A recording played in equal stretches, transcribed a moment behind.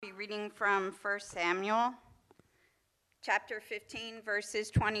reading from 1 Samuel, chapter 15, verses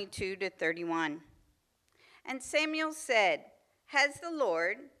 22 to 31. And Samuel said, "Has the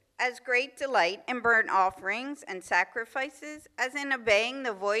Lord as great delight in burnt offerings and sacrifices as in obeying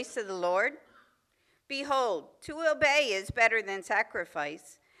the voice of the Lord? Behold, to obey is better than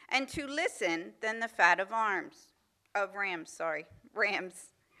sacrifice, and to listen than the fat of rams.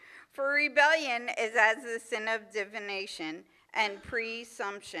 For rebellion is as the sin of divination, and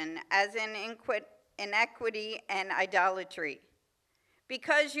presumption as in inequity and idolatry.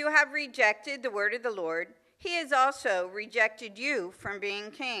 Because you have rejected the word of the Lord, he has also rejected you from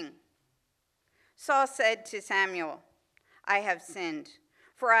being king." Saul said to Samuel, "I have sinned,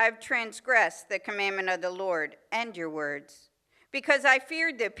 for I have transgressed the commandment of the Lord and your words, because I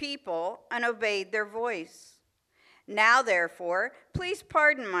feared the people and obeyed their voice. Now, therefore, please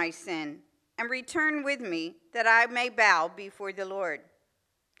pardon my sin and return with me that I may bow before the Lord."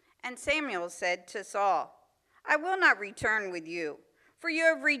 And Samuel said to Saul, "I will not return with you, for you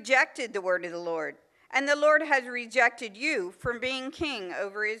have rejected the word of the Lord, and the Lord has rejected you from being king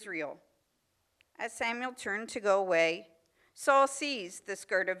over Israel." As Samuel turned to go away, Saul seized the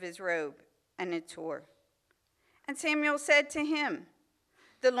skirt of his robe, and it tore. And Samuel said to him,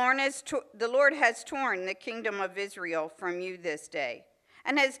 The Lord has torn the kingdom of Israel from you this day,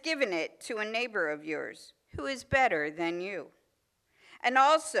 and has given it to a neighbor of yours, who is better than you. And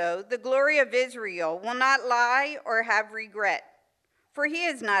also the glory of Israel will not lie or have regret, for he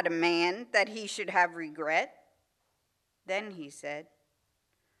is not a man that he should have regret. Then he said,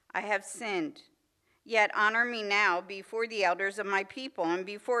 "I have sinned, yet honor me now before the elders of my people and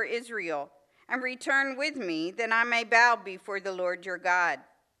before Israel, and return with me that I may bow before the Lord your God."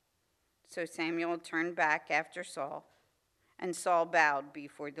 So Samuel turned back after Saul, and Saul bowed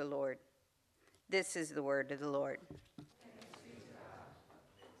before the Lord. This is the word of the Lord.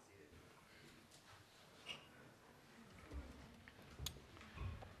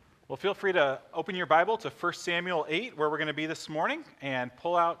 Well, feel free to open your Bible to 1 Samuel 8, where we're going to be this morning, and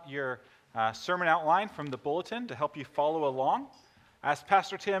pull out your sermon outline from the bulletin to help you follow along. As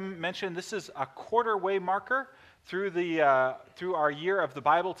Pastor Tim mentioned, this is a quarter-way marker through our year of the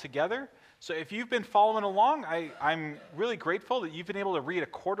Bible together. So if you've been following along, I'm really grateful that you've been able to read a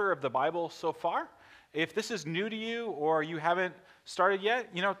quarter of the Bible so far. If this is new to you or you haven't started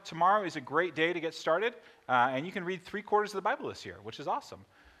yet, tomorrow is a great day to get started, and you can read 3/4 of the Bible this year, which is awesome.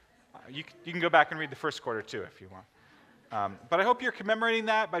 You can go back and read the first quarter too if you want. But I hope you're commemorating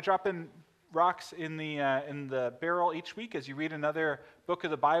that by dropping rocks in the barrel each week as you read another book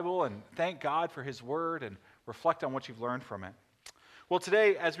of the Bible and thank God for his word and reflect on what you've learned from it. Well,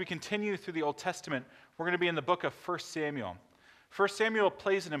 today, as we continue through the Old Testament, we're going to be in the book of 1 Samuel. 1 Samuel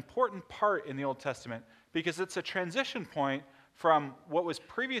plays an important part in the Old Testament because it's a transition point from what was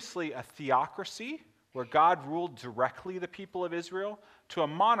previously a theocracy, where God ruled directly the people of Israel, to a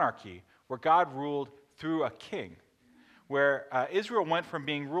monarchy, where God ruled through a king, where Israel went from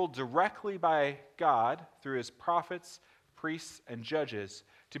being ruled directly by God through his prophets, priests, and judges,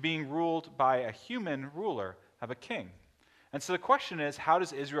 to being ruled by a human ruler of a king. And so the question is, how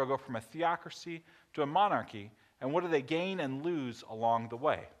does Israel go from a theocracy to a monarchy, and what do they gain and lose along the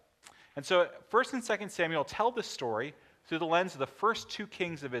way? And so 1 and 2 Samuel tell this story through the lens of the first two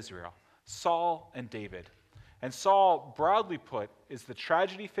kings of Israel, Saul and David. And Saul, broadly put, is the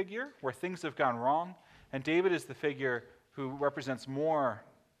tragedy figure where things have gone wrong, and David is the figure who represents more,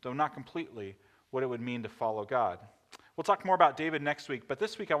 though not completely, what it would mean to follow God. We'll talk more about David next week, but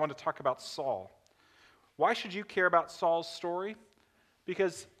this week I want to talk about Saul. Why should you care about Saul's story?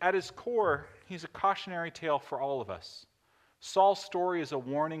 Because at his core, he's a cautionary tale for all of us. Saul's story is a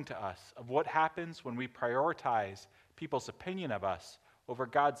warning to us of what happens when we prioritize people's opinion of us over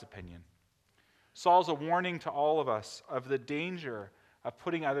God's opinion. Saul's a warning to all of us of the danger of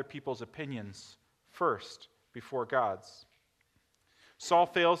putting other people's opinions first before God's. Saul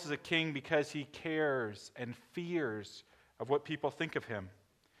fails as a king because he cares and fears of what people think of him.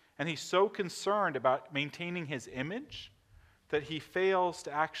 And he's so concerned about maintaining his image that he fails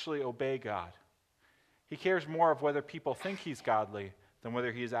to actually obey God. He cares more of whether people think he's godly than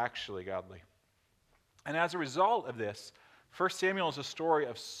whether he is actually godly. And as a result of this, 1 Samuel is a story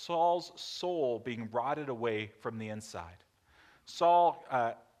of Saul's soul being rotted away from the inside. Saul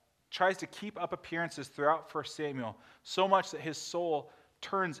tries to keep up appearances throughout 1 Samuel so much that his soul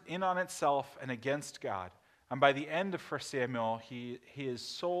turns in on itself and against God. And by the end of 1 Samuel, his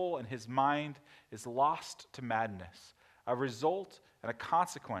soul and his mind is lost to madness, a result and a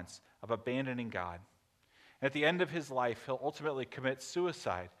consequence of abandoning God. And at the end of his life, he'll ultimately commit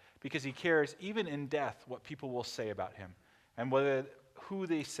suicide because he cares, even in death, what people will say about him and who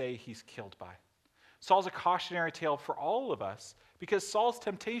they say he's killed by. Saul's a cautionary tale for all of us because Saul's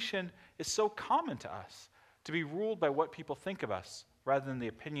temptation is so common to us to be ruled by what people think of us rather than the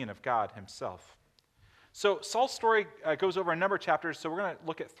opinion of God himself. So Saul's story goes over a number of chapters, so we're going to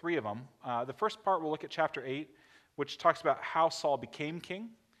look at 3 of them. The first part, we'll look at chapter 8, which talks about how Saul became king.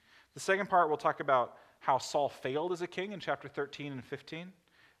 The second part, we'll talk about how Saul failed as a king in chapter 13 and 15. And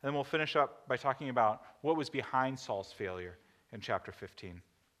then we'll finish up by talking about what was behind Saul's failure in chapter 15.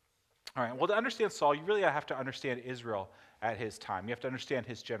 All right, well, to understand Saul, you really have to understand Israel at his time. You have to understand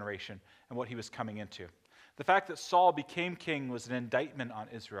his generation and what he was coming into. The fact that Saul became king was an indictment on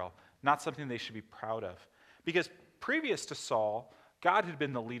Israel, not something they should be proud of. Because previous to Saul, God had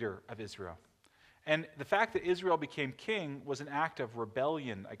been the leader of Israel. And the fact that Israel became king was an act of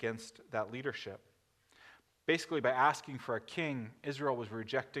rebellion against that leadership. Basically, by asking for a king, Israel was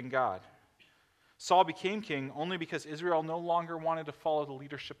rejecting God. Saul became king only because Israel no longer wanted to follow the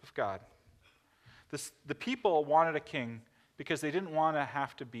leadership of God. The people wanted a king because they didn't want to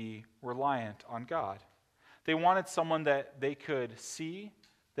have to be reliant on God. They wanted someone that they could see,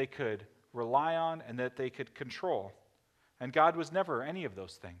 they could rely on, and that they could control. And God was never any of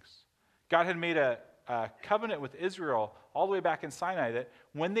those things. God had made a covenant with Israel all the way back in Sinai that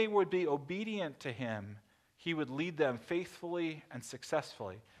when they would be obedient to him, he would lead them faithfully and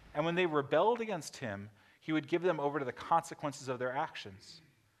successfully. And when they rebelled against him, he would give them over to the consequences of their actions.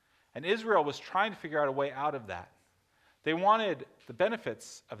 And Israel was trying to figure out a way out of that. They wanted the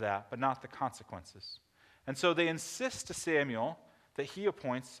benefits of that, but not the consequences. And so they insist to Samuel that he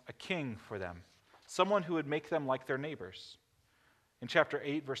appoints a king for them, someone who would make them like their neighbors. In chapter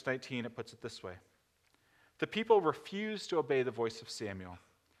 8, verse 19, it puts it this way. The people refused to obey the voice of Samuel.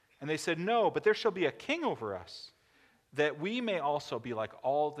 And they said, "No, but there shall be a king over us, that we may also be like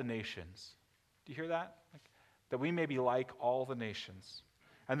all the nations." Do you hear that? That we may be like all the nations.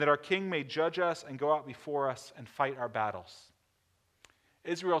 And that our king may judge us and go out before us and fight our battles.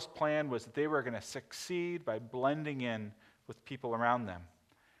 Israel's plan was that they were going to succeed by blending in with people around them.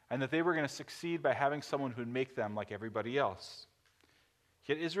 And that they were going to succeed by having someone who would make them like everybody else.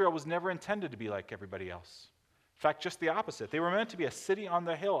 Yet Israel was never intended to be like everybody else. In fact, just the opposite. They were meant to be a city on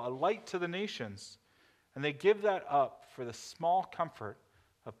the hill, a light to the nations. And they give that up for the small comfort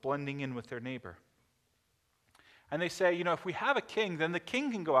of blending in with their neighbor. And they say, if we have a king, then the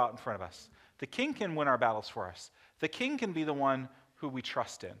king can go out in front of us. The king can win our battles for us. The king can be the one who we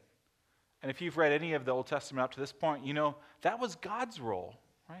trust in. And if you've read any of the Old Testament up to this point, that was God's role,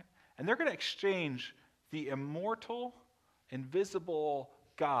 right? And they're going to exchange the immortal, invisible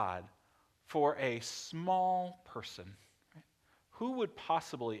God for a small person. Right? Who would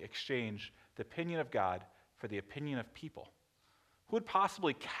possibly exchange the opinion of God for the opinion of people? Who would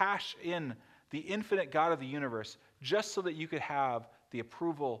possibly cash in the infinite God of the universe just so that you could have the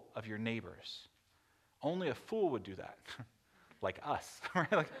approval of your neighbors? Only a fool would do that. Like us.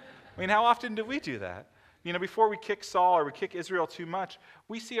 Right? How often do we do that? Before we kick Saul or we kick Israel too much,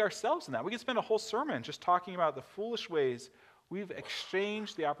 we see ourselves in that. We could spend a whole sermon just talking about the foolish ways we've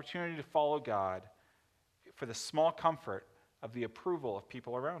exchanged the opportunity to follow God for the small comfort of the approval of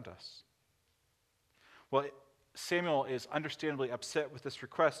people around us. Well, Samuel is understandably upset with this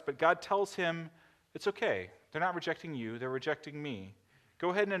request, but God tells him, it's okay. They're not rejecting you, they're rejecting me. Go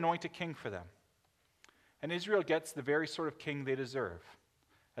ahead and anoint a king for them. And Israel gets the very sort of king they deserve.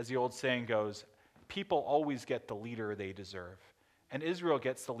 As the old saying goes, people always get the leader they deserve, and Israel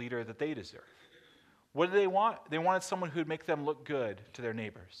gets the leader that they deserve. What did they want? They wanted someone who would make them look good to their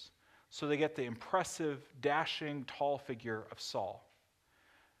neighbors. So they get the impressive, dashing, tall figure of Saul.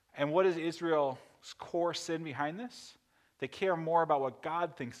 And what is Israel's core sin behind this? They care more about what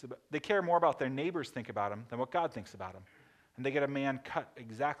God thinks about. They care more about their neighbors think about him than what God thinks about him. And they get a man cut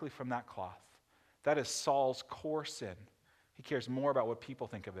exactly from that cloth. That is Saul's core sin. He cares more about what people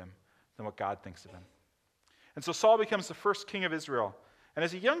think of him than what God thinks of him. And so Saul becomes the first king of Israel. And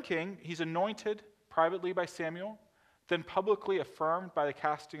as a young king, he's anointed privately by Samuel, then publicly affirmed by the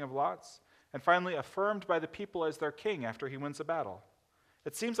casting of lots, and finally affirmed by the people as their king after he wins a battle.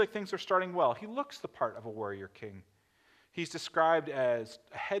 It seems like things are starting well. He looks the part of a warrior king. He's described as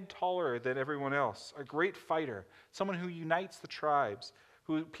a head taller than everyone else, a great fighter, someone who unites the tribes,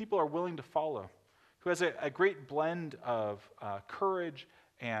 who people are willing to follow, who has a great blend of courage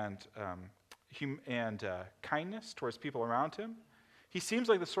and kindness towards people around him. He seems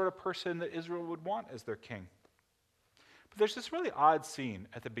like the sort of person that Israel would want as their king. But there's this really odd scene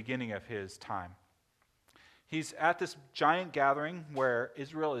at the beginning of his time. He's at this giant gathering where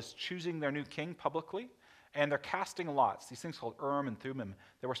Israel is choosing their new king publicly, and they're casting lots, these things called Urim and Thummim,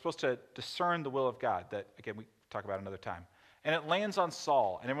 that were supposed to discern the will of God, that, again, we talk about another time. And it lands on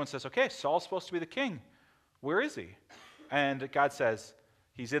Saul. And everyone says, okay, Saul's supposed to be the king. Where is he? And God says,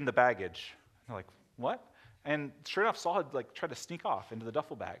 he's in the baggage. And they're like, what? And sure enough, Saul had tried to sneak off into the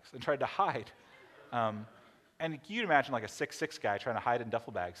duffel bags and tried to hide. And you'd imagine like a 6'6" guy trying to hide in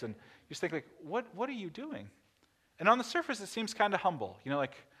duffel bags. And you just think, what are you doing? And on the surface, it seems kind of humble.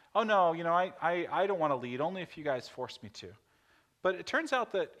 Oh no, I don't want to lead, only if you guys force me to. But it turns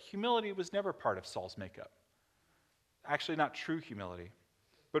out that humility was never part of Saul's makeup. Actually, not true humility,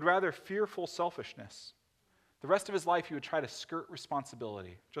 but rather fearful selfishness. The rest of his life, he would try to skirt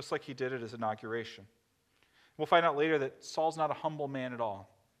responsibility, just like he did at his inauguration. We'll find out later that Saul's not a humble man at all.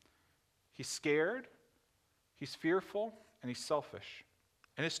 He's scared, he's fearful, and he's selfish.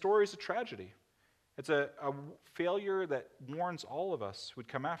 And his story is a tragedy. It's a failure that warns all of us who would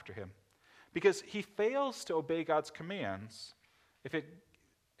come after him. Because he fails to obey God's commands if it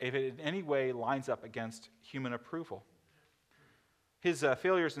in any way lines up against human approval. His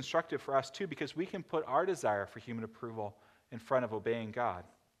failure is instructive for us too, because we can put our desire for human approval in front of obeying God.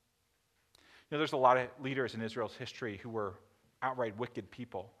 There's a lot of leaders in Israel's history who were outright wicked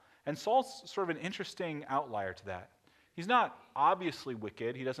people. And Saul's sort of an interesting outlier to that. He's not obviously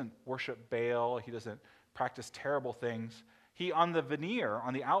wicked. He doesn't worship Baal. He doesn't practice terrible things. He, on the veneer,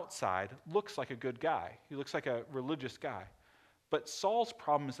 on the outside, looks like a good guy. He looks like a religious guy. But Saul's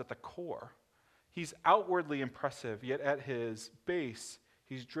problem is at the core. He's outwardly impressive, yet at his base,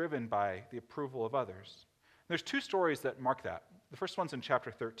 he's driven by the approval of others. There's two stories that mark that. The first one's in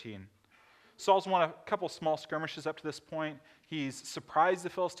chapter 13. Saul's won a couple small skirmishes up to this point. He's surprised the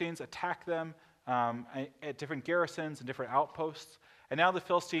Philistines, attacked them at different garrisons and different outposts. And now the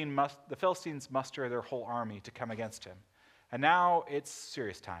Philistines muster their whole army to come against him. And now it's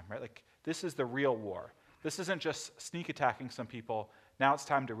serious time, right? This is the real war. This isn't just sneak attacking some people. Now it's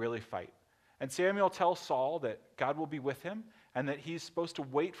time to really fight. And Samuel tells Saul that God will be with him and that he's supposed to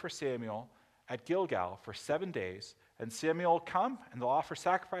wait for Samuel at Gilgal for 7 days. And Samuel will come and they'll offer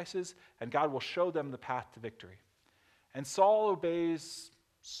sacrifices and God will show them the path to victory. And Saul obeys,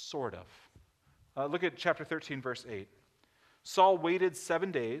 sort of. Look at chapter 13, verse 8. Saul waited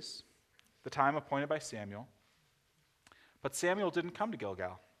 7 days, the time appointed by Samuel. But Samuel didn't come to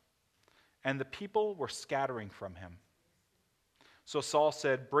Gilgal. And the people were scattering from him. So Saul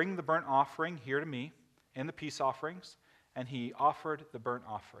said, bring the burnt offering here to me and the peace offerings. And he offered the burnt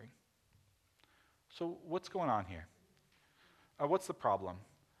offering. So what's going on here? What's the problem?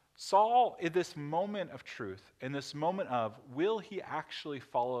 Saul, in this moment of truth, in this moment of will he actually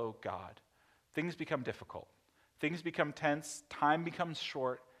follow God, things become difficult. Things become tense, time becomes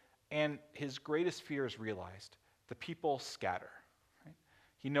short, and his greatest fear is realized. The people scatter. Right?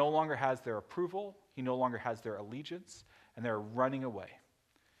 He no longer has their approval. He no longer has their allegiance, and they're running away.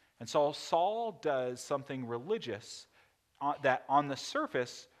 And so Saul does something religious that on the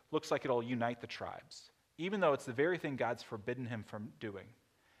surface looks like it'll unite the tribes, even though it's the very thing God's forbidden him from doing.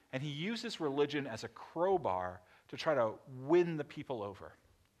 And he uses religion as a crowbar to try to win the people over.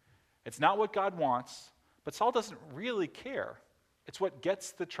 It's not what God wants, but Saul doesn't really care. It's what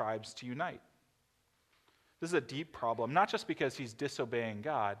gets the tribes to unite. This is a deep problem, not just because he's disobeying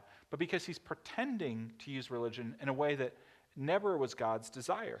God, but because he's pretending to use religion in a way that never was God's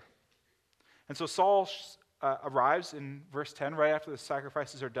desire. And so Saul arrives in verse 10, right after the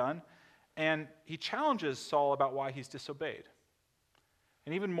sacrifices are done, and he challenges Saul about why he's disobeyed.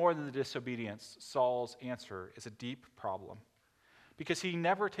 And even more than the disobedience, Saul's answer is a deep problem, because he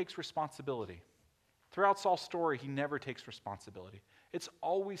never takes responsibility. Throughout Saul's story, he never takes responsibility. It's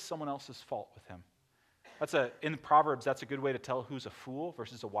always someone else's fault with him. In Proverbs, that's a good way to tell who's a fool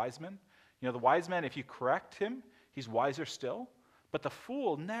versus a wise man. The wise man, if you correct him, he's wiser still. But the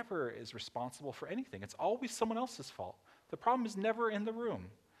fool never is responsible for anything. It's always someone else's fault. The problem is never in the room.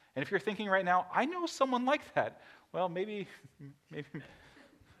 And if you're thinking right now, I know someone like that, well, maybe,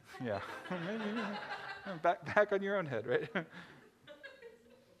 yeah, maybe back on your own head, right?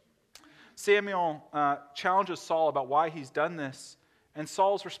 Samuel challenges Saul about why he's done this, and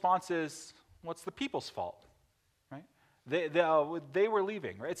Saul's response is, what's the people's fault, right? They were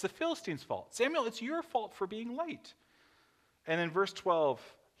leaving, right? It's the Philistines' fault. Samuel, it's your fault for being late. And in verse 12,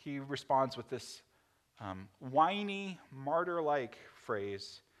 he responds with this whiny, martyr-like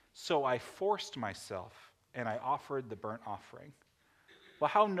phrase, so I forced myself and I offered the burnt offering. Well,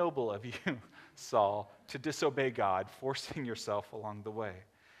 how noble of you, Saul, to disobey God, forcing yourself along the way.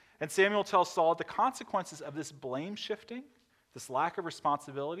 And Samuel tells Saul the consequences of this blame shifting, this lack of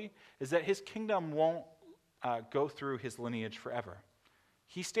responsibility, is that his kingdom won't go through his lineage forever.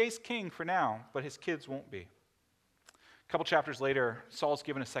 He stays king for now, but his kids won't be. A couple chapters later, Saul's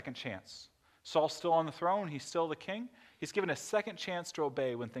given a second chance. Saul's still on the throne. He's still the king. He's given a second chance to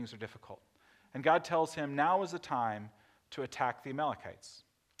obey when things are difficult. And God tells him now is the time to attack the Amalekites.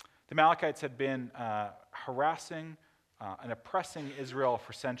 The Amalekites had been harassing and oppressing Israel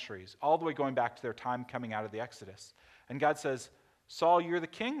for centuries, all the way going back to their time coming out of the Exodus. And God says, Saul, you're the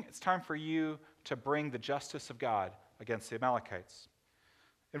king. It's time for you to bring the justice of God against the Amalekites.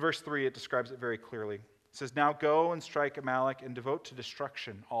 In verse 3, it describes it very clearly. It says, now go and strike Amalek and devote to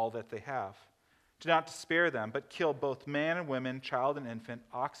destruction all that they have. Do not spare them, but kill both man and woman, child and infant,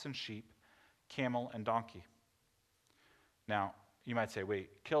 ox and sheep, camel and donkey. Now, you might say, wait,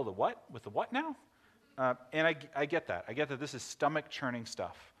 kill the what? With the what now? And I get that. I get that this is stomach-churning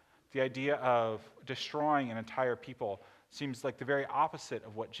stuff. The idea of destroying an entire people seems like the very opposite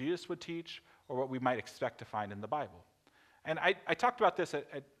of what Jesus would teach or what we might expect to find in the Bible. And I talked about this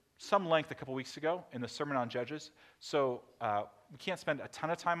at some length a couple weeks ago in the Sermon on Judges, so we can't spend a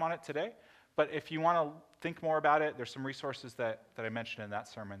ton of time on it today. But if you want to think more about it, there's some resources that I mentioned in that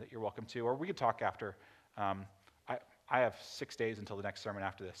sermon that you're welcome to, or we could talk after. I have 6 days until the next sermon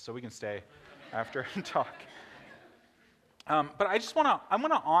after this, so we can stay after and talk. But I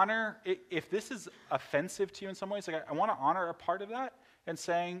want to honor, if this is offensive to you in some ways, like I want to honor a part of that and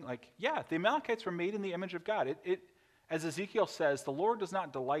saying, like, yeah, the Amalekites were made in the image of God. As Ezekiel says, the Lord does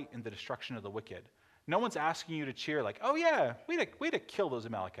not delight in the destruction of the wicked. No one's asking you to cheer like, oh yeah, way to kill those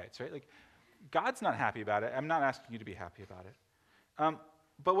Amalekites, right? Like, God's not happy about it. I'm not asking you to be happy about it.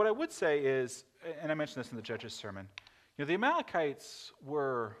 But what I would say is, and I mentioned this in the Judges sermon, the Amalekites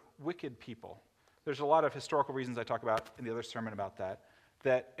were wicked people. There's a lot of historical reasons I talk about in the other sermon about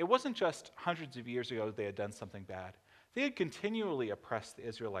that it wasn't just hundreds of years ago that they had done something bad. They had continually oppressed the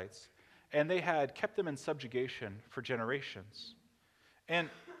Israelites, and they had kept them in subjugation for generations. And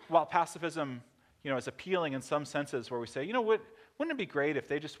while pacifism, is appealing in some senses where we say, wouldn't it be great if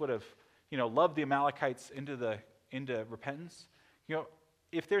they just would have, loved the Amalekites into repentance?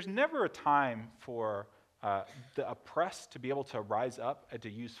 If there's never a time for the oppressed to be able to rise up and to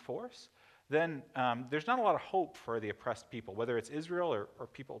use force, then there's not a lot of hope for the oppressed people, whether it's Israel or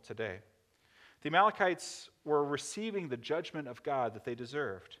people today. The Amalekites were receiving the judgment of God that they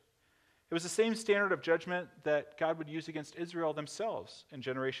deserved. It was the same standard of judgment that God would use against Israel themselves in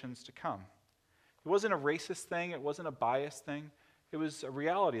generations to come. It wasn't a racist thing. It wasn't a biased thing. It was a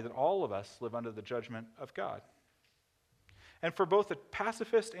reality that all of us live under the judgment of God. And for both the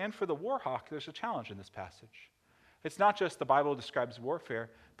pacifist and for the war hawk, there's a challenge in this passage. It's not just the Bible describes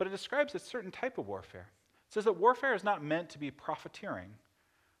warfare, but it describes a certain type of warfare. It says that warfare is not meant to be profiteering,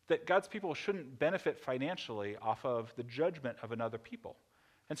 that God's people shouldn't benefit financially off of the judgment of another people.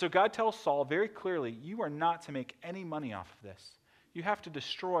 And so God tells Saul very clearly, you are not to make any money off of this. You have to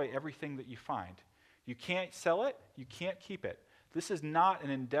destroy everything that you find. You can't sell it. You can't keep it. This is not an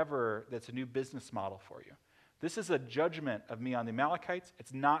endeavor that's a new business model for you. This is a judgment of me on the Amalekites.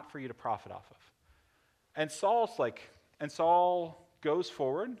 It's not for you to profit off of. And Saul goes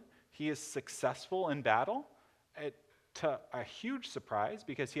forward. He is successful in battle to a huge surprise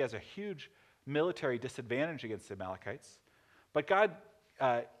because he has a huge military disadvantage against the Amalekites. But God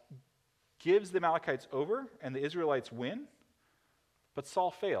gives the Amalekites over and the Israelites win, but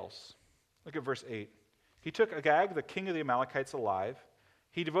Saul fails. Look at verse 8. He took Agag, the king of the Amalekites, alive.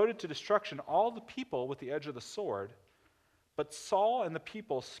 He devoted to destruction all the people with the edge of the sword. But Saul and the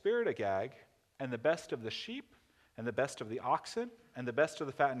people spared Agag, and the best of the sheep, and the best of the oxen, and the best of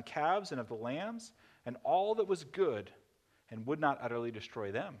the fattened calves and of the lambs, and all that was good, and would not utterly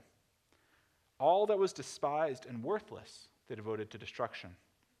destroy them. All that was despised and worthless they devoted to destruction.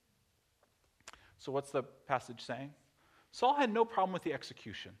 So what's the passage saying? Saul had no problem with the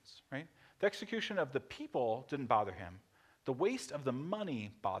executions, right? The execution of the people didn't bother him. The waste of the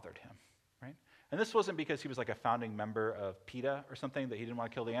money bothered him, right? And this wasn't because he was like a founding member of PETA or something that he didn't want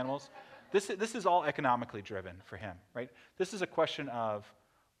to kill the animals. This is all economically driven for him, right? This is a question of,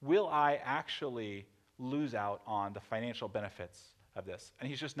 will I actually lose out on the financial benefits of this? And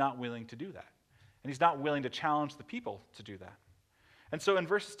he's just not willing to do that. And he's not willing to challenge the people to do that. And so in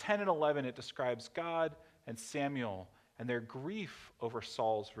verses 10 and 11, it describes God and Samuel and their grief over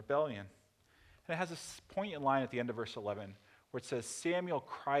Saul's rebellion. And it has this poignant line at the end of verse 11 where it says, Samuel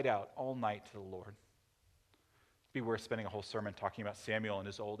cried out all night to the Lord. It'd be worth spending a whole sermon talking about Samuel in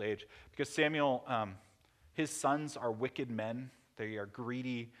his old age, because Samuel, his sons are wicked men. They are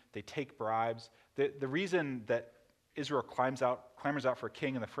greedy. They take bribes. The reason that Israel clamors out for a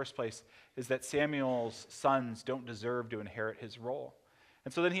king in the first place is that Samuel's sons don't deserve to inherit his role.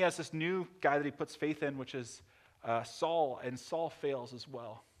 And so then he has this new guy that he puts faith in, which is Saul, and Saul fails as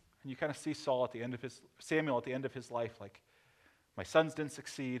well. And you kind of see Samuel at the end of his life, like, my sons didn't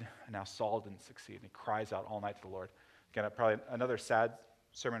succeed, and now Saul didn't succeed. And he cries out all night to the Lord. Again, probably another sad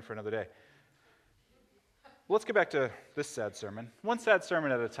sermon for another day. Let's get back to this sad sermon. One sad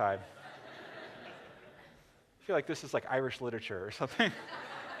sermon at a time. I feel like this is like Irish literature or something.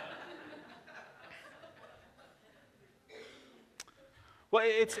 Well,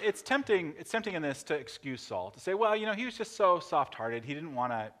 it's tempting in this to excuse Saul, to say, well, he was just so soft-hearted. He didn't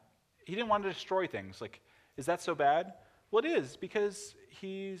want to destroy things. Like, is that so bad? Well, it is, because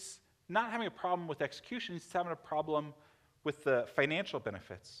he's not having a problem with execution. He's having a problem with the financial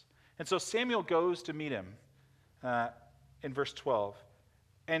benefits. And so Samuel goes to meet him in verse 12.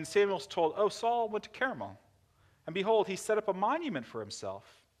 And Samuel's told, oh, Saul went to Carmel. And behold, he set up a monument for himself.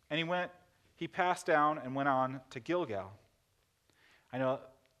 And he passed down and went on to Gilgal. I know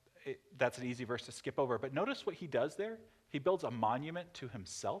that's an easy verse to skip over, but notice what he does there. He builds a monument to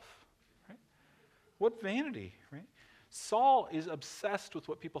himself. Right? What vanity, right? Saul is obsessed with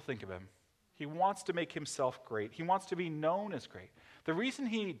what people think of him. He wants to make himself great. He wants to be known as great. The reason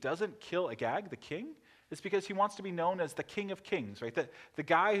he doesn't kill Agag, the king, is because he wants to be known as the king of kings, right? The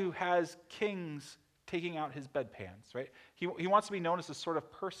guy who has kings taking out his bedpans, right? He wants to be known as the sort of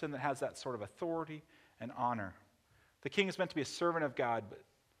person that has that sort of authority and honor. The king is meant to be a servant of God, but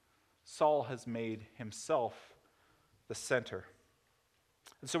Saul has made himself the center.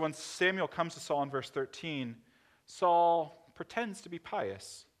 And so when Samuel comes to Saul in verse 13, Saul pretends to be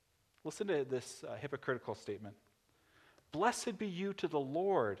pious. Listen to this hypocritical statement. Blessed be you to the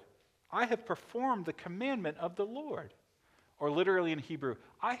Lord. I have performed the commandment of the Lord. Or literally in Hebrew,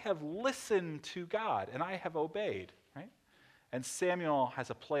 I have listened to God and I have obeyed. Right? And Samuel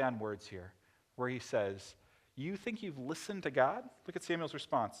has a play on words here where he says, you think you've listened to God? Look at Samuel's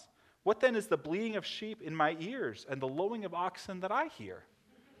response. What then is the bleating of sheep in my ears and the lowing of oxen that I hear?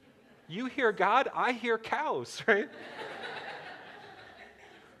 You hear God, I hear cows, right?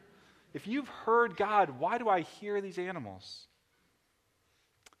 If you've heard God, why do I hear these animals?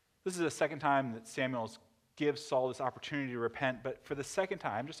 This is the second time that Samuel gives Saul this opportunity to repent, but for the second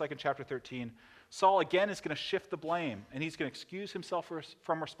time, just like in chapter 13, Saul again is going to shift the blame, and he's going to excuse himself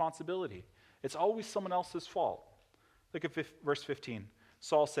from responsibility. It's always someone else's fault. Look at verse 15.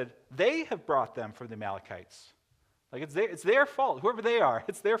 Saul said, they have brought them from the Amalekites. Like it's their fault. Whoever they are,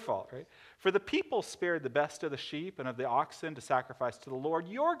 it's their fault, right? For the people spared the best of the sheep and of the oxen to sacrifice to the Lord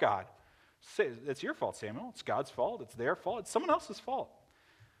your God. It's your fault, Samuel. It's God's fault. It's their fault. It's someone else's fault.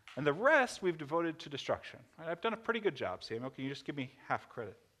 And the rest we've devoted to destruction. Right? I've done a pretty good job, Samuel. Can you just give me half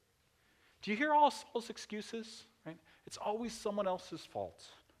credit? Do you hear all Saul's excuses? Right? It's always someone else's fault.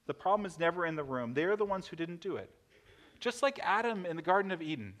 The problem is never in the room. They're the ones who didn't do it. Just like Adam in the Garden of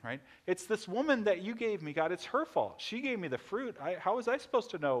Eden, right? It's this woman that you gave me, God. It's her fault. She gave me the fruit. How was I supposed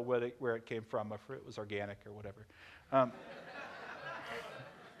to know where it came from, if it was organic or whatever?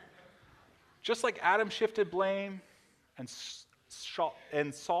 Just like Adam shifted blame, and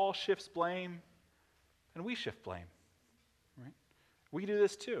Saul shifts blame, and we shift blame, right? We do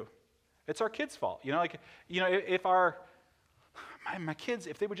this too. It's our kids' fault. If my kids,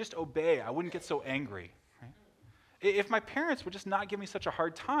 if they would just obey, I wouldn't get so angry. Right? If my parents would just not give me such a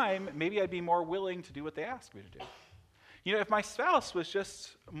hard time, maybe I'd be more willing to do what they asked me to do. If my spouse was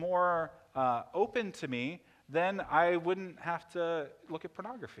just more open to me, then I wouldn't have to look at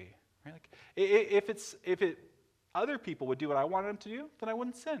pornography. Right? Like, if other people would do what I wanted them to do, then I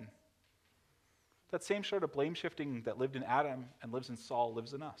wouldn't sin. That same sort of blame shifting that lived in Adam and lives in Saul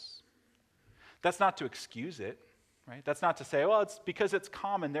lives in us. That's not to excuse it. Right? That's not to say, well, it's because it's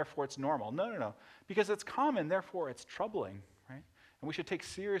common, therefore it's normal. No. Because it's common, therefore it's troubling. Right? And we should take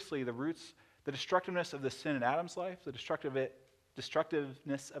seriously the roots, the destructiveness of the sin in Adam's life, the destructiveness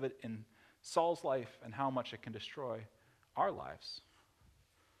of it in Saul's life, and how much it can destroy our lives.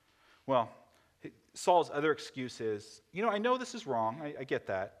 Well, Saul's other excuse is, I know this is wrong, I get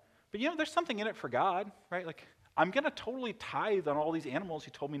that, but there's something in it for God, right? Like, I'm going to totally tithe on all these animals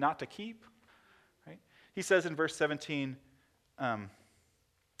you told me not to keep. He says in verse 17, and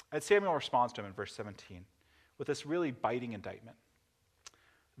Samuel responds to him in verse 17 with this really biting indictment.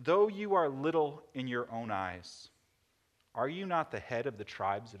 Though you are little in your own eyes, are you not the head of the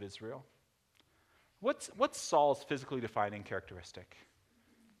tribes of Israel? What's Saul's physically defining characteristic?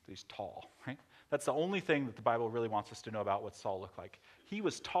 He's tall, right? That's the only thing that the Bible really wants us to know about what Saul looked like. He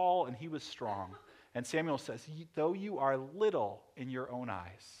was tall and he was strong. And Samuel says, though you are little in your own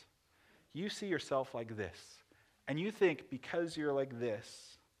eyes, you see yourself like this, and you think because you're like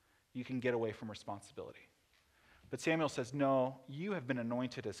this, you can get away from responsibility. But Samuel says, no, you have been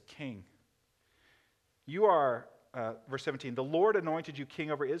anointed as king. You are, verse 17, the Lord anointed you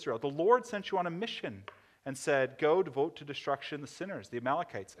king over Israel. The Lord sent you on a mission and said, go devote to destruction the sinners, the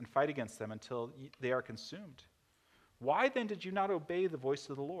Amalekites, and fight against them until they are consumed. Why then did you not obey the voice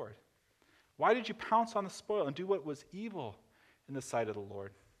of the Lord? Why did you pounce on the spoil and do what was evil in the sight of the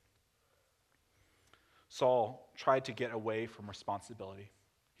Lord? Saul tried to get away from responsibility.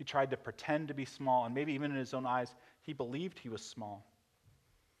 He tried to pretend to be small, and maybe even in his own eyes, he believed he was small.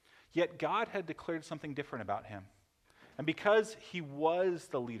 Yet God had declared something different about him. And because he was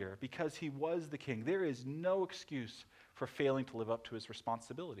the leader, because he was the king, there is no excuse for failing to live up to his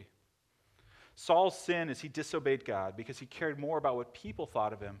responsibility. Saul's sin is he disobeyed God because he cared more about what people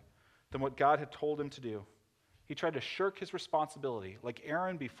thought of him than what God had told him to do. He tried to shirk his responsibility, like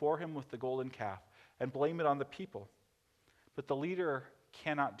Aaron before him with the golden calf, and blame it on the people. But the leader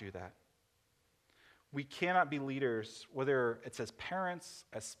cannot do that. We cannot be leaders, whether it's as parents,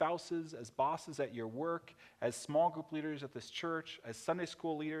 as spouses, as bosses at your work, as small group leaders at this church, as Sunday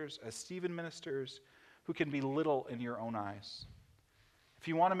school leaders, as Stephen ministers, who can be little in your own eyes. If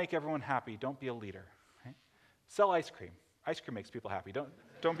you want to make everyone happy, don't be a leader. Right? Sell ice cream. Ice cream makes people happy.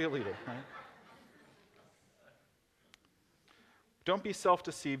 Don't be a leader. Right? Don't be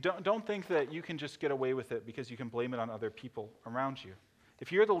self-deceived. Don't think that you can just get away with it because you can blame it on other people around you.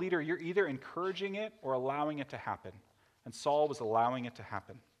 If you're the leader, you're either encouraging it or allowing it to happen. And Saul was allowing it to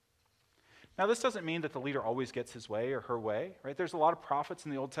happen. Now, this doesn't mean that the leader always gets his way or her way, right? There's a lot of prophets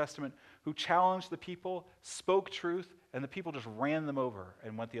in the Old Testament who challenged the people, spoke truth, and the people just ran them over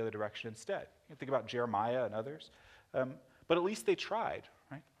and went the other direction instead. You can think about Jeremiah and others. But at least they tried,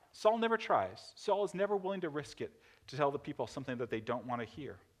 right? Saul never tries. Saul is never willing to risk it to tell the people something that they don't want to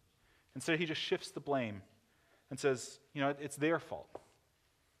hear. Instead, he just shifts the blame and says, it's their fault.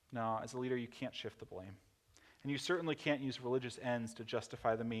 No, as a leader, you can't shift the blame. And you certainly can't use religious ends to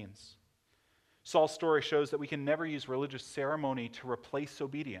justify the means. Saul's story shows that we can never use religious ceremony to replace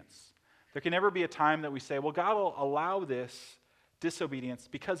obedience. There can never be a time that we say, well, God will allow this disobedience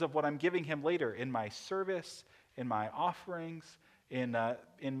because of what I'm giving him later in my service, in my offerings, in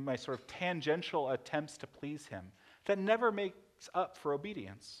my sort of tangential attempts to please him. That never makes up for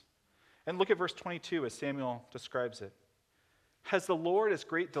obedience. And look at verse 22 as Samuel describes it. Has the Lord as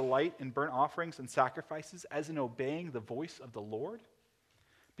great delight in burnt offerings and sacrifices as in obeying the voice of the Lord?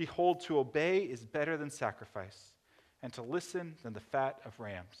 Behold, to obey is better than sacrifice, and to listen than the fat of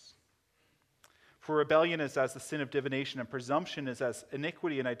rams. For rebellion is as the sin of divination, and presumption is as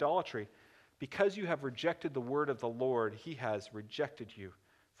iniquity and idolatry. Because you have rejected the word of the Lord, he has rejected you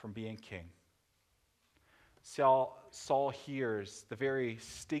from being king. Saul hears the very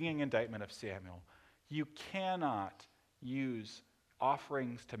stinging indictment of Samuel. You cannot use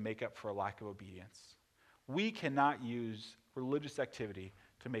offerings to make up for a lack of obedience. We cannot use religious activity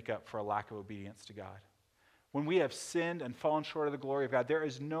to make up for a lack of obedience to God. When we have sinned and fallen short of the glory of God, there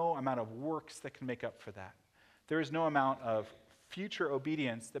is no amount of works that can make up for that. There is no amount of future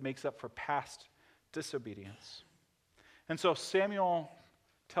obedience that makes up for past disobedience. And so Samuel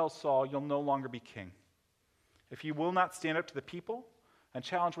tells Saul, you'll no longer be king. If you will not stand up to the people and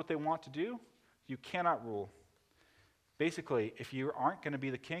challenge what they want to do, you cannot rule. Basically, if you aren't going to be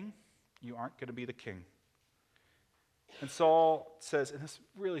the king, you aren't going to be the king. And Saul says, in this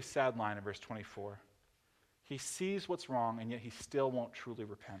really sad line in verse 24, he sees what's wrong, and yet he still won't truly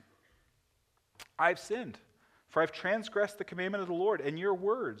repent. I've sinned, for I've transgressed the commandment of the Lord and your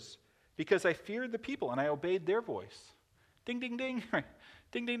words, because I feared the people and I obeyed their voice. Ding, ding, ding.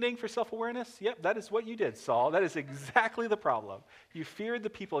 Ding, ding, ding for self-awareness. Yep, that is what you did, Saul. That is exactly the problem. You feared the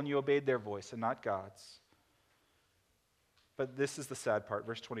people and you obeyed their voice and not God's. But this is the sad part,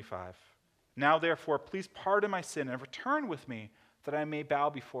 verse 25. Now, therefore, please pardon my sin and return with me that I may bow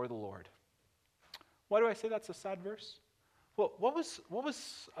before the Lord. Why do I say that's a sad verse? Well, what was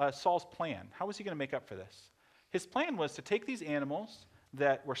Saul's plan? How was he going to make up for this? His plan was to take these animals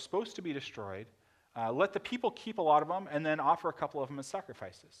that were supposed to be destroyed, let the people keep a lot of them, and then offer a couple of them as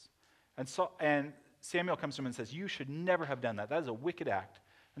sacrifices. And Samuel comes to him and says, you should never have done that. That is a wicked act.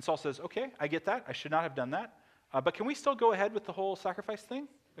 And Saul says, okay, I get that. I should not have done that. But can we still go ahead with the whole sacrifice thing?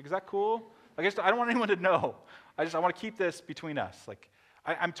 Like, is that cool? I don't want anyone to know. I want to keep this between us. Like,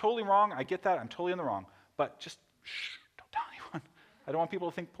 I'm totally wrong. I get that. I'm totally in the wrong. But just, don't tell anyone. I don't want people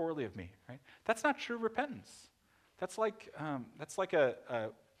to think poorly of me, right? That's not true repentance. That's like a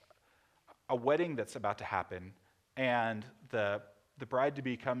wedding that's about to happen, and the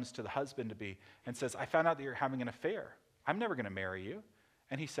bride-to-be comes to the husband-to-be and says, I found out that you're having an affair. I'm never going to marry you.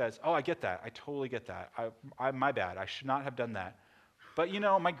 And he says, oh, I get that. I totally get that. My bad. I should not have done that. But,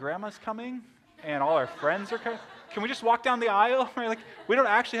 my grandma's coming, and all our friends are coming. Can we just walk down the aisle? Right? Like, we don't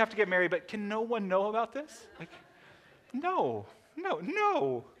actually have to get married, but can no one know about this? Like, no.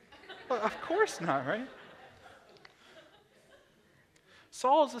 Well, of course not, right?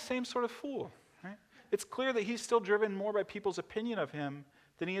 Saul is the same sort of fool, right? It's clear that he's still driven more by people's opinion of him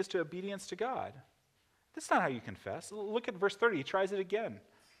than he is to obedience to God. That's not how you confess. Look at verse 30. He tries it again.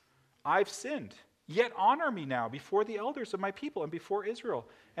 I've sinned, yet honor me now before the elders of my people and before Israel,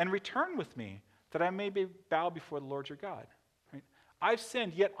 and return with me, that I may bow before the Lord your God. Right? I've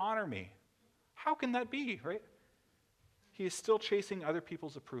sinned, yet honor me. How can that be, right? He is still chasing other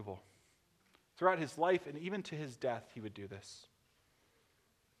people's approval. Throughout his life and even to his death, he would do this.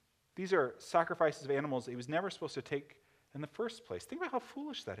 These are sacrifices of animals that he was never supposed to take in the first place. Think about how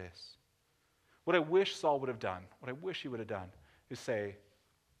foolish that is. What I wish Saul would have done, what I wish he would have done, is say,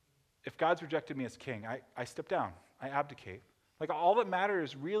 if God's rejected me as king, I step down, I abdicate. Like, all that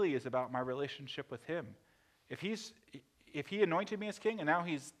matters really is about my relationship with him. If he anointed me as king and now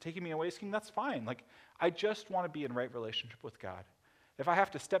he's taking me away as king, that's fine. Like, I just want to be in right relationship with God. If I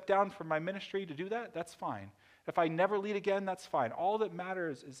have to step down from my ministry to do that, that's fine. If I never lead again, that's fine. All that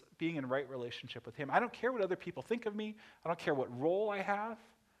matters is being in right relationship with him. I don't care what other people think of me. I don't care what role I have.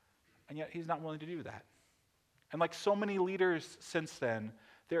 And yet he's not willing to do that. And like so many leaders since then,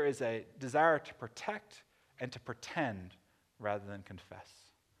 there is a desire to protect and to pretend rather than confess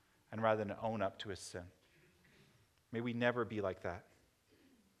and rather than own up to his sin. May we never be like that.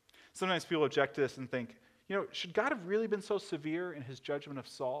 Sometimes people object to this and think, should God have really been so severe in his judgment of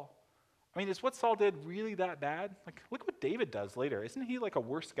Saul? I mean, is what Saul did really that bad? Like, look what David does later. Isn't he like a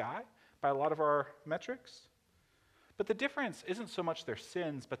worse guy by a lot of our metrics? But the difference isn't so much their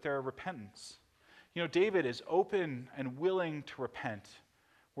sins, but their repentance. David is open and willing to repent,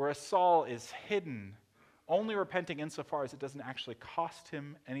 whereas Saul is hidden, only repenting insofar as it doesn't actually cost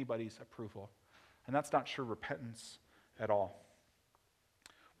him anybody's approval. And that's not true repentance at all.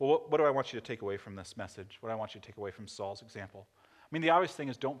 Well, what do I want you to take away from this message? What do I want you to take away from Saul's example? I mean, the obvious thing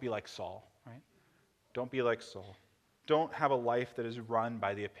is don't be like Saul, right? Don't be like Saul. Don't have a life that is run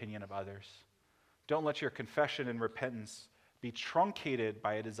by the opinion of others. Don't let your confession and repentance be truncated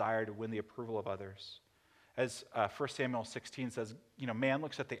by a desire to win the approval of others. As 1 Samuel 16 says, man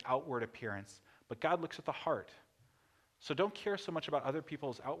looks at the outward appearance, but God looks at the heart. So don't care so much about other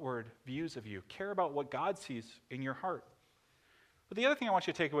people's outward views of you. Care about what God sees in your heart. But the other thing I want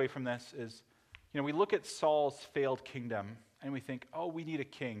you to take away from this is, we look at Saul's failed kingdom and we think, oh, we need a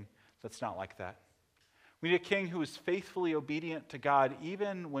king that's not like that. We need a king who is faithfully obedient to God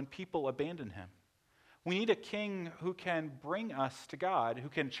even when people abandon him. We need a king who can bring us to God, who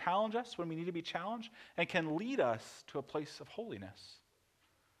can challenge us when we need to be challenged, and can lead us to a place of holiness.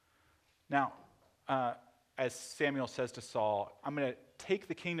 Now, as Samuel says to Saul, I'm going to take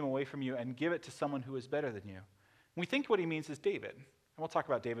the kingdom away from you and give it to someone who is better than you. We think what he means is David. And we'll talk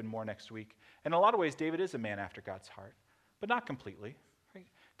about David more next week. In a lot of ways, David is a man after God's heart, but not completely. Right?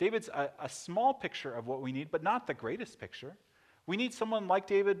 David's a small picture of what we need, but not the greatest picture. We need someone like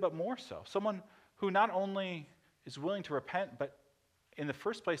David, but more so. Someone who not only is willing to repent, but in the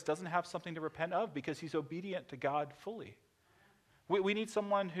first place doesn't have something to repent of because he's obedient to God fully. We need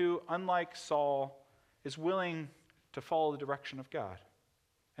someone who, unlike Saul, is willing to follow the direction of God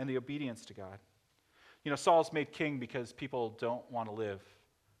and the obedience to God. Saul's made king because people don't want to live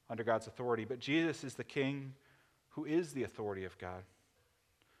under God's authority, but Jesus is the king who is the authority of God.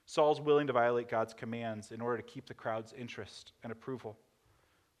 Saul's willing to violate God's commands in order to keep the crowd's interest and approval.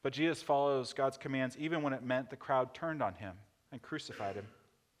 But Jesus follows God's commands even when it meant the crowd turned on him and crucified him.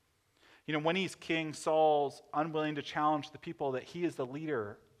 When he's king, Saul's unwilling to challenge the people that he is the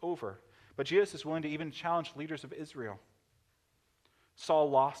leader over. But Jesus is willing to even challenge leaders of Israel. Saul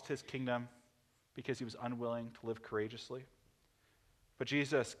lost his kingdom because he was unwilling to live courageously. But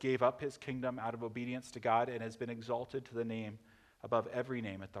Jesus gave up his kingdom out of obedience to God and has been exalted to the name above every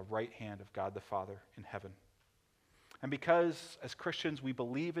name at the right hand of God the Father in heaven. And because as Christians we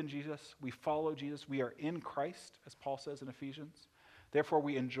believe in Jesus, we follow Jesus, we are in Christ, as Paul says in Ephesians, therefore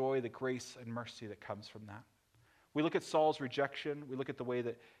we enjoy the grace and mercy that comes from that. We look at Saul's rejection, we look at the way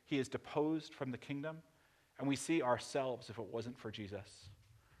that he is deposed from the kingdom, and we see ourselves if it wasn't for Jesus.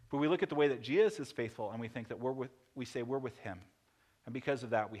 But we look at the way that Jesus is faithful and we think that we say we're with him. And because of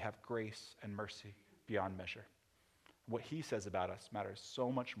that, we have grace and mercy beyond measure. What he says about us matters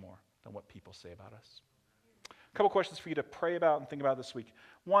so much more than what people say about us. A couple questions for you to pray about and think about this week.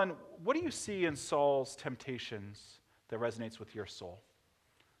 One, what do you see in Saul's temptations that resonates with your soul?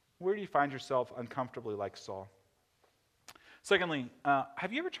 Where do you find yourself uncomfortably like Saul? Secondly,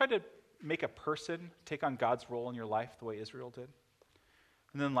 have you ever tried to make a person take on God's role in your life the way Israel did?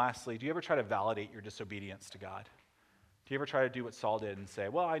 And then lastly, do you ever try to validate your disobedience to God? Do you ever try to do what Saul did and say,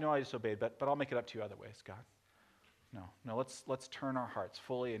 well, I know I disobeyed, but I'll make it up to you other ways, God? No, let's turn our hearts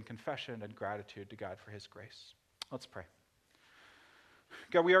fully in confession and gratitude to God for his grace. Let's pray.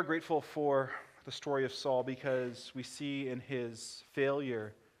 God, we are grateful for the story of Saul because we see in his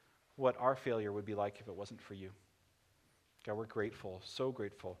failure what our failure would be like if it wasn't for you. God, we're grateful, so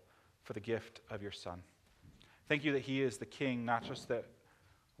grateful for the gift of your Son. Thank you that he is the king, not just that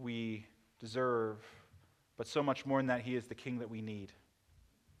we deserve, but so much more than that, he is the king that we need.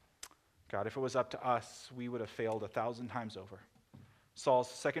 God, if it was up to us, we would have failed 1,000 times over.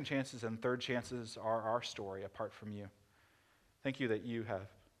 Saul's second chances and third chances are our story apart from you. Thank you that you have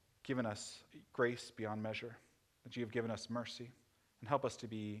given us grace beyond measure, that you have given us mercy, and help us to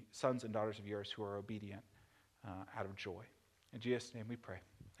be sons and daughters of yours who are obedient out of joy. In Jesus' name we pray.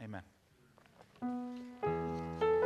 Amen.